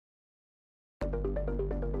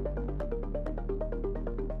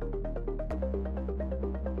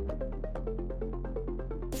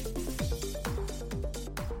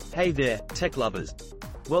Hey there, tech lovers.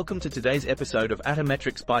 Welcome to today's episode of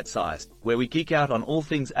Atometrics ByteSize, where we geek out on all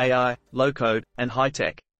things AI, low-code, and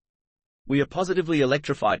high-tech. We are positively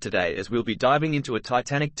electrified today as we'll be diving into a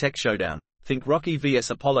titanic tech showdown. Think Rocky vs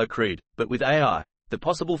Apollo Creed, but with AI, the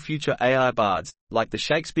possible future AI bards, like the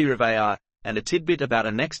Shakespeare of AI, and a tidbit about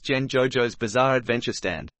a next-gen JoJo's Bizarre Adventure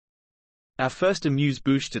stand. Our first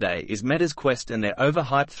amuse-bouche today is Meta's quest and their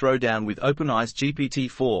overhyped throwdown with OpenAI's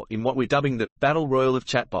GPT-4 in what we're dubbing the Battle Royal of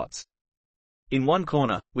chatbots. In one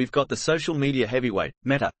corner, we've got the social media heavyweight,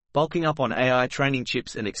 Meta, bulking up on AI training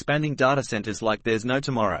chips and expanding data centers like there's no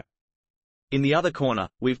tomorrow. In the other corner,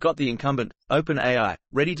 we've got the incumbent, OpenAI,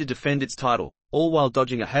 ready to defend its title, all while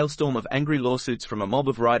dodging a hailstorm of angry lawsuits from a mob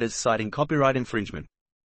of writers citing copyright infringement.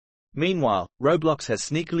 Meanwhile, Roblox has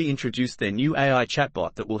sneakily introduced their new AI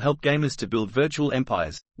chatbot that will help gamers to build virtual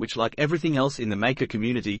empires, which, like everything else in the maker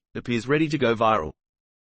community, appears ready to go viral.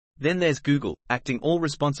 Then there's Google, acting all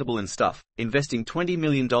responsible and stuff, investing $20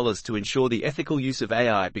 million to ensure the ethical use of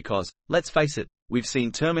AI because, let's face it, we've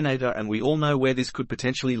seen Terminator and we all know where this could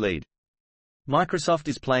potentially lead. Microsoft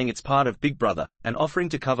is playing its part of Big Brother and offering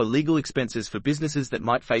to cover legal expenses for businesses that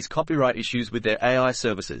might face copyright issues with their AI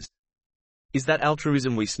services. Is that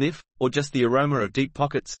altruism we sniff, or just the aroma of deep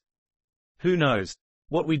pockets? Who knows?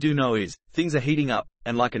 What we do know is, things are heating up,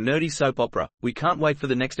 and like a nerdy soap opera, we can't wait for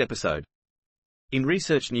the next episode. In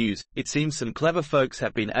research news, it seems some clever folks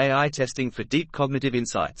have been AI testing for deep cognitive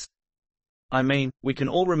insights. I mean, we can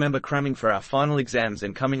all remember cramming for our final exams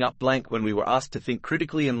and coming up blank when we were asked to think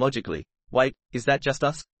critically and logically. Wait, is that just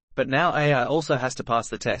us? But now AI also has to pass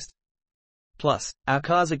the test. Plus, our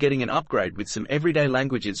cars are getting an upgrade with some everyday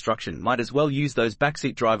language instruction. Might as well use those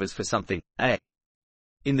backseat drivers for something, eh?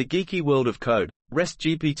 In the geeky world of code,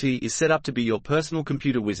 REST-GPT is set up to be your personal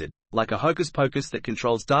computer wizard, like a hocus-pocus that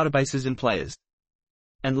controls databases and players.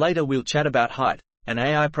 And later we'll chat about Height, an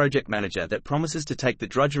AI project manager that promises to take the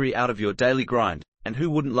drudgery out of your daily grind, and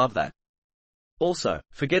who wouldn't love that? Also,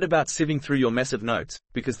 forget about sieving through your mess of notes,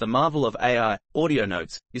 because the marvel of AI, audio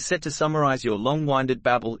notes, is set to summarize your long-winded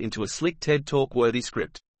babble into a slick TED Talk-worthy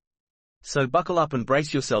script. So buckle up and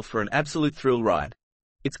brace yourself for an absolute thrill ride.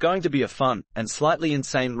 It's going to be a fun, and slightly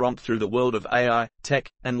insane romp through the world of AI, tech,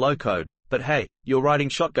 and low-code, but hey, you're riding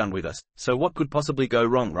shotgun with us, so what could possibly go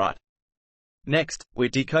wrong, right? Next, we're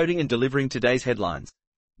decoding and delivering today's headlines.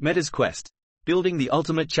 Meta's quest. Building the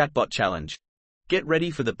ultimate chatbot challenge. Get ready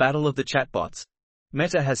for the battle of the chatbots.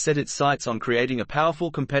 Meta has set its sights on creating a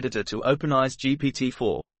powerful competitor to OpenAI's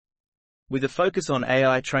GPT-4. With a focus on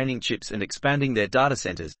AI training chips and expanding their data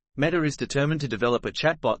centers, Meta is determined to develop a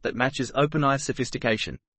chatbot that matches OpenAI's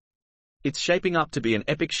sophistication. It's shaping up to be an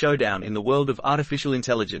epic showdown in the world of artificial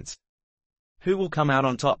intelligence. Who will come out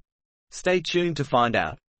on top? Stay tuned to find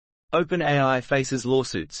out. OpenAI faces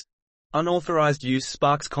lawsuits. Unauthorized use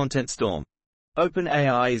sparks content storm.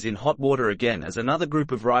 OpenAI is in hot water again as another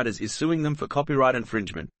group of writers is suing them for copyright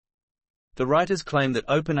infringement. The writers claim that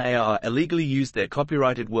OpenAI illegally used their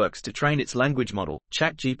copyrighted works to train its language model,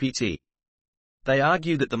 ChatGPT. They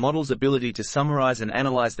argue that the model's ability to summarize and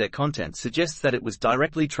analyze their content suggests that it was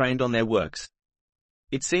directly trained on their works.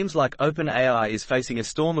 It seems like OpenAI is facing a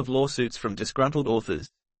storm of lawsuits from disgruntled authors.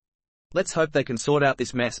 Let's hope they can sort out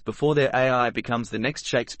this mess before their AI becomes the next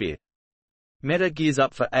Shakespeare. Meta gears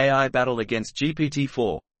up for AI battle against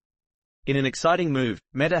GPT-4. In an exciting move,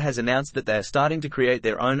 Meta has announced that they are starting to create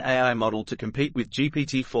their own AI model to compete with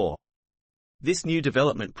GPT-4. This new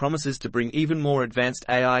development promises to bring even more advanced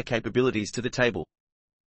AI capabilities to the table.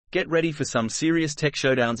 Get ready for some serious tech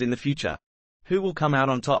showdowns in the future. Who will come out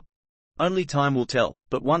on top? Only time will tell,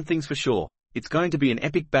 but one thing's for sure, it's going to be an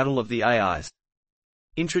epic battle of the AIs.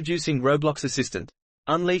 Introducing Roblox Assistant.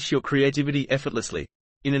 Unleash your creativity effortlessly.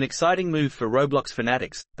 In an exciting move for Roblox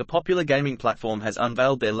fanatics, the popular gaming platform has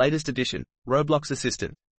unveiled their latest addition, Roblox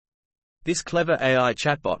Assistant. This clever AI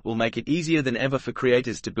chatbot will make it easier than ever for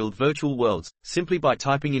creators to build virtual worlds, simply by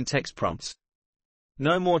typing in text prompts.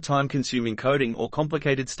 No more time-consuming coding or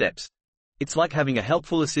complicated steps. It's like having a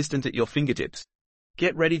helpful assistant at your fingertips.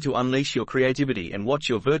 Get ready to unleash your creativity and watch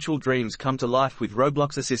your virtual dreams come to life with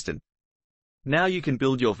Roblox Assistant. Now you can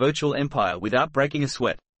build your virtual empire without breaking a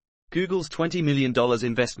sweat. Google's $20 million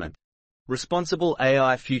investment. Responsible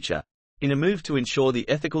AI future. In a move to ensure the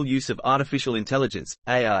ethical use of artificial intelligence,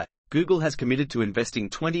 AI, Google has committed to investing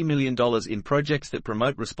 $20 million in projects that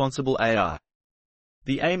promote responsible AI.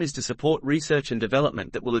 The aim is to support research and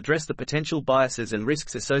development that will address the potential biases and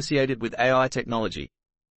risks associated with AI technology.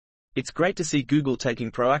 It's great to see Google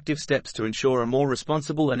taking proactive steps to ensure a more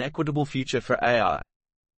responsible and equitable future for AI.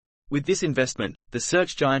 With this investment, the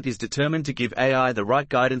search giant is determined to give AI the right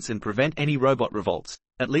guidance and prevent any robot revolts,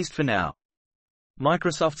 at least for now.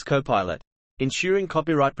 Microsoft's Copilot. Ensuring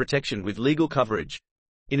copyright protection with legal coverage.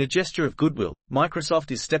 In a gesture of goodwill,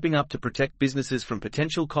 Microsoft is stepping up to protect businesses from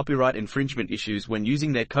potential copyright infringement issues when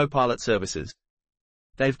using their Copilot services.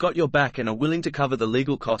 They've got your back and are willing to cover the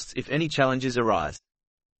legal costs if any challenges arise.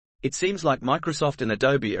 It seems like Microsoft and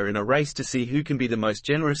Adobe are in a race to see who can be the most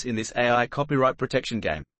generous in this AI copyright protection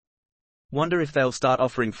game. Wonder if they'll start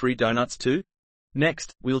offering free donuts too?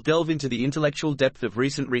 Next, we'll delve into the intellectual depth of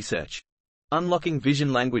recent research. Unlocking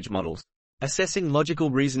vision language models. Assessing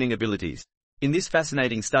logical reasoning abilities. In this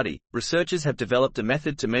fascinating study, researchers have developed a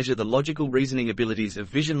method to measure the logical reasoning abilities of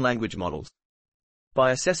vision language models.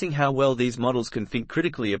 By assessing how well these models can think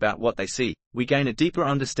critically about what they see, we gain a deeper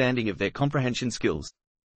understanding of their comprehension skills.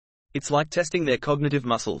 It's like testing their cognitive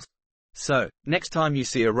muscles. So, next time you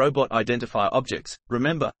see a robot identify objects,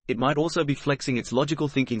 remember, it might also be flexing its logical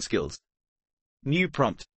thinking skills. New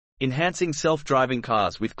prompt. Enhancing self-driving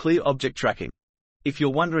cars with clear object tracking. If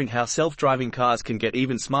you're wondering how self-driving cars can get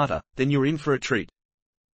even smarter, then you're in for a treat.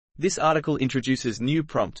 This article introduces New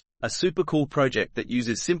Prompt, a super cool project that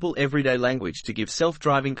uses simple everyday language to give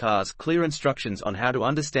self-driving cars clear instructions on how to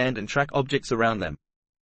understand and track objects around them.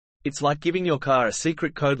 It's like giving your car a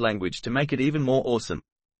secret code language to make it even more awesome.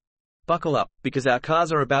 Buckle up, because our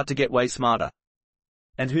cars are about to get way smarter.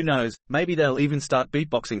 And who knows, maybe they'll even start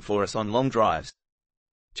beatboxing for us on long drives.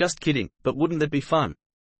 Just kidding, but wouldn't that be fun?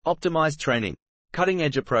 Optimized training.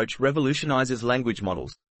 Cutting-edge approach revolutionizes language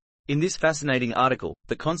models. In this fascinating article,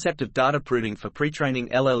 the concept of data pruning for pre-training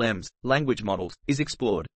LLMs, language models, is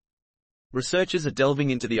explored. Researchers are delving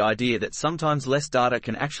into the idea that sometimes less data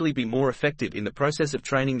can actually be more effective in the process of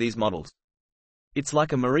training these models. It's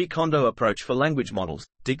like a Marie Kondo approach for language models,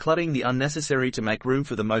 decluttering the unnecessary to make room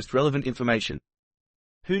for the most relevant information.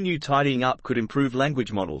 Who knew tidying up could improve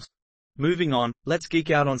language models? Moving on, let's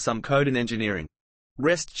geek out on some code and engineering.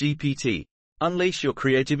 REST GPT. Unleash your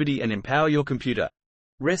creativity and empower your computer.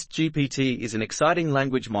 REST GPT is an exciting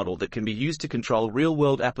language model that can be used to control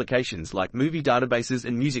real-world applications like movie databases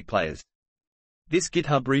and music players. This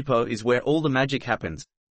GitHub repo is where all the magic happens.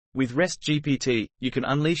 With REST GPT, you can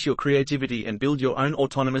unleash your creativity and build your own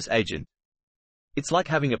autonomous agent. It's like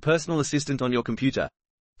having a personal assistant on your computer.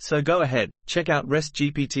 So go ahead, check out REST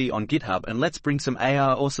GPT on GitHub and let's bring some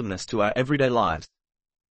AI awesomeness to our everyday lives.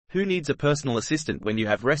 Who needs a personal assistant when you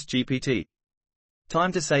have REST GPT?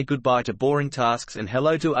 Time to say goodbye to boring tasks and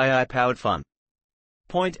hello to AI-powered fun.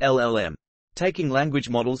 Point LLM. Taking language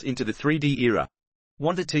models into the 3D era.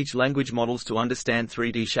 Want to teach language models to understand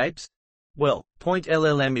 3D shapes? Well, Point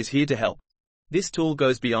LLM is here to help. This tool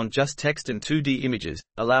goes beyond just text and 2D images,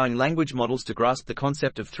 allowing language models to grasp the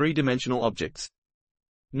concept of three-dimensional objects.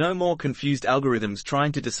 No more confused algorithms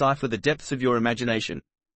trying to decipher the depths of your imagination.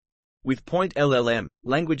 With Point LLM,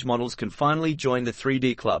 language models can finally join the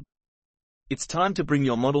 3D club. It's time to bring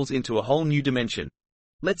your models into a whole new dimension.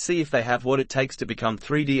 Let's see if they have what it takes to become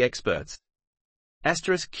 3D experts.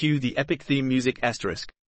 Asterisk cue the epic theme music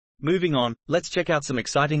asterisk. Moving on, let's check out some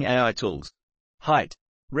exciting AI tools. Height.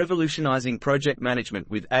 Revolutionizing project management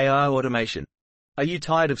with AI automation. Are you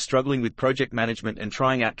tired of struggling with project management and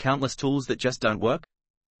trying out countless tools that just don't work?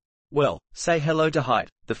 Well, say hello to Height,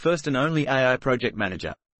 the first and only AI project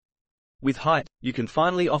manager. With Height, you can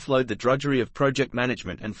finally offload the drudgery of project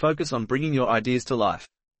management and focus on bringing your ideas to life.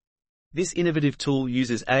 This innovative tool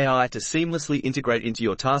uses AI to seamlessly integrate into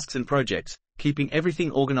your tasks and projects, keeping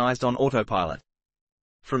everything organized on autopilot.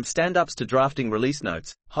 From stand-ups to drafting release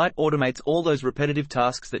notes, Height automates all those repetitive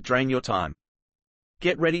tasks that drain your time.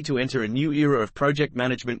 Get ready to enter a new era of project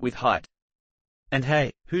management with Height. And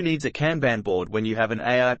hey, who needs a Kanban board when you have an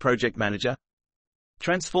AI project manager?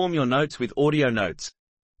 Transform your notes with Audio Notes.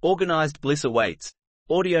 Organized bliss awaits.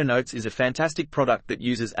 Audio Notes is a fantastic product that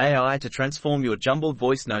uses AI to transform your jumbled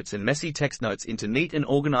voice notes and messy text notes into neat and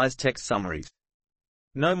organized text summaries.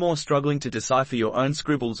 No more struggling to decipher your own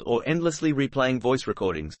scribbles or endlessly replaying voice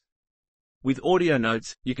recordings. With Audio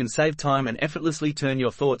Notes, you can save time and effortlessly turn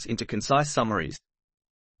your thoughts into concise summaries.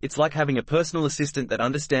 It's like having a personal assistant that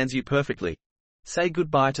understands you perfectly. Say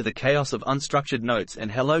goodbye to the chaos of unstructured notes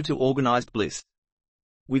and hello to organized bliss.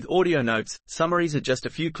 With Audio Notes, summaries are just a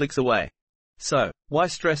few clicks away. So, why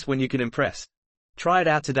stress when you can impress? Try it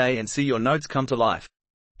out today and see your notes come to life.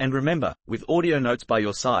 And remember, with Audio Notes by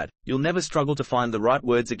your side, you'll never struggle to find the right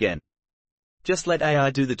words again. Just let AI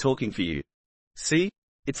do the talking for you. See?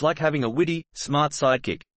 It's like having a witty, smart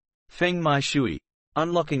sidekick. Feng Mai Shui.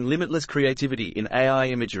 Unlocking limitless creativity in AI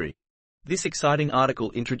imagery. This exciting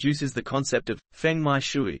article introduces the concept of Feng Mai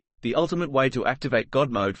Shui, the ultimate way to activate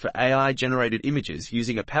God mode for AI-generated images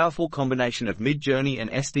using a powerful combination of Mid-Journey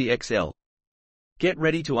and SDXL. Get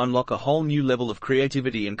ready to unlock a whole new level of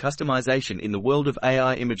creativity and customization in the world of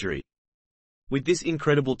AI imagery. With this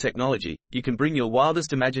incredible technology, you can bring your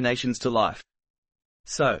wildest imaginations to life.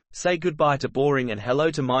 So, say goodbye to boring and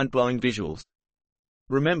hello to mind-blowing visuals.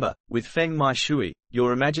 Remember, with Feng Mai Shui,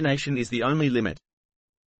 your imagination is the only limit.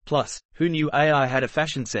 Plus, who knew AI had a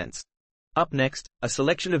fashion sense? Up next, a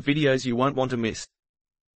selection of videos you won't want to miss.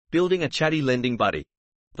 Building a chatty lending buddy.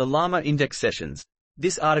 The Llama Index Sessions.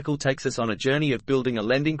 This article takes us on a journey of building a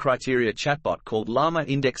lending criteria chatbot called Llama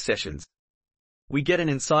Index Sessions. We get an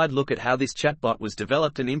inside look at how this chatbot was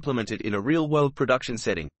developed and implemented in a real-world production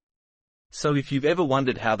setting. So if you've ever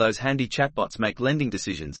wondered how those handy chatbots make lending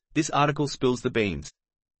decisions, this article spills the beans.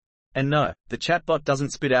 And no, the chatbot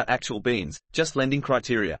doesn't spit out actual beans, just lending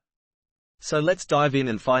criteria. So let's dive in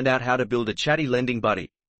and find out how to build a chatty lending buddy.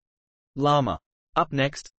 Llama. Up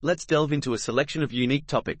next, let's delve into a selection of unique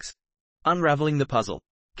topics. Unraveling the puzzle.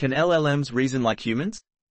 Can LLMs reason like humans?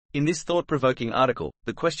 In this thought-provoking article,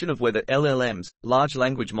 the question of whether LLMs, large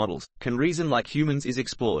language models, can reason like humans is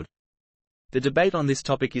explored. The debate on this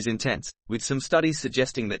topic is intense, with some studies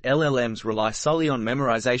suggesting that LLMs rely solely on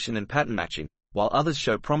memorization and pattern matching, while others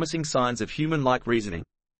show promising signs of human-like reasoning.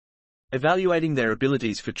 Evaluating their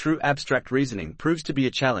abilities for true abstract reasoning proves to be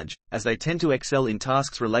a challenge, as they tend to excel in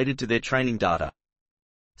tasks related to their training data.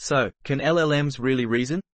 So, can LLMs really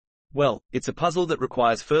reason? Well, it's a puzzle that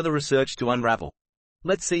requires further research to unravel.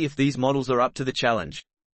 Let's see if these models are up to the challenge.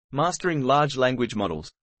 Mastering large language models.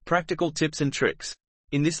 Practical tips and tricks.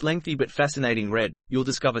 In this lengthy but fascinating read, you'll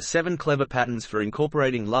discover 7 clever patterns for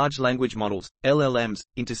incorporating large language models, LLMs,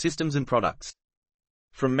 into systems and products.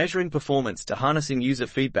 From measuring performance to harnessing user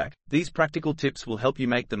feedback, these practical tips will help you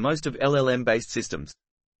make the most of LLM-based systems.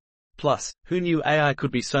 Plus, who knew AI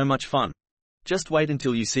could be so much fun? Just wait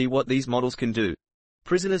until you see what these models can do.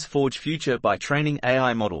 Prisoners forge future by training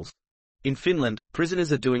AI models. In Finland,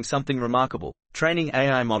 prisoners are doing something remarkable, training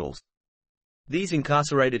AI models. These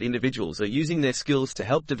incarcerated individuals are using their skills to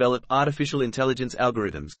help develop artificial intelligence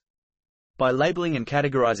algorithms. By labeling and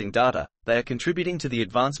categorizing data, they are contributing to the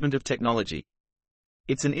advancement of technology.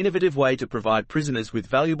 It's an innovative way to provide prisoners with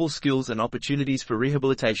valuable skills and opportunities for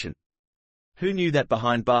rehabilitation. Who knew that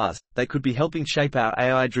behind bars, they could be helping shape our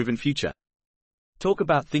AI-driven future? Talk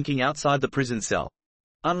about thinking outside the prison cell.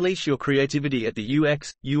 Unleash your creativity at the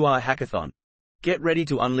UX, UI Hackathon. Get ready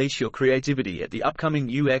to unleash your creativity at the upcoming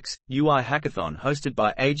UX, UI Hackathon hosted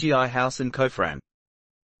by AGI House and Cofram.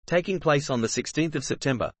 Taking place on the 16th of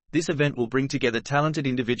September, this event will bring together talented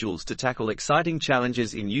individuals to tackle exciting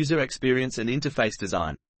challenges in user experience and interface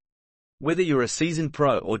design. Whether you're a seasoned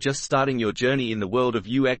pro or just starting your journey in the world of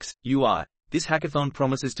UX, UI, this hackathon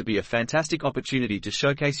promises to be a fantastic opportunity to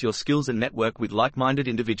showcase your skills and network with like-minded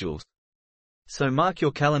individuals. So mark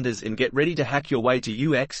your calendars and get ready to hack your way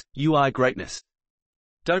to UX, UI greatness.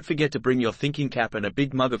 Don't forget to bring your thinking cap and a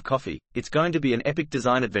big mug of coffee, it's going to be an epic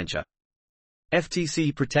design adventure.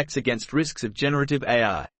 FTC protects against risks of generative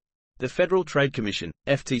AI. The Federal Trade Commission,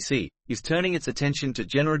 FTC, is turning its attention to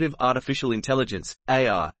generative artificial intelligence,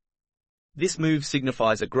 AI. This move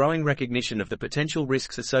signifies a growing recognition of the potential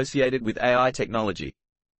risks associated with AI technology.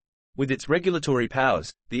 With its regulatory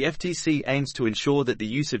powers, the FTC aims to ensure that the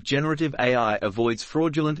use of generative AI avoids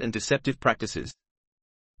fraudulent and deceptive practices.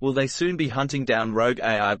 Will they soon be hunting down rogue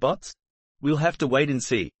AI bots? We'll have to wait and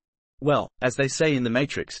see. Well, as they say in The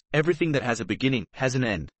Matrix, everything that has a beginning has an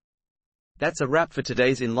end. That's a wrap for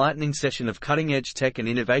today's enlightening session of cutting-edge tech and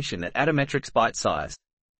innovation at Atometrics ByteSize.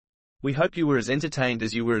 We hope you were as entertained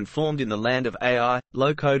as you were informed in the land of AI,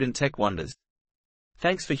 low-code and tech wonders.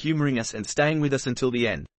 Thanks for humoring us and staying with us until the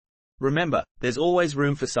end. Remember, there's always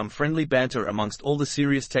room for some friendly banter amongst all the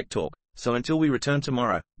serious tech talk, so until we return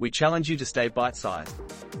tomorrow, we challenge you to stay bite-sized.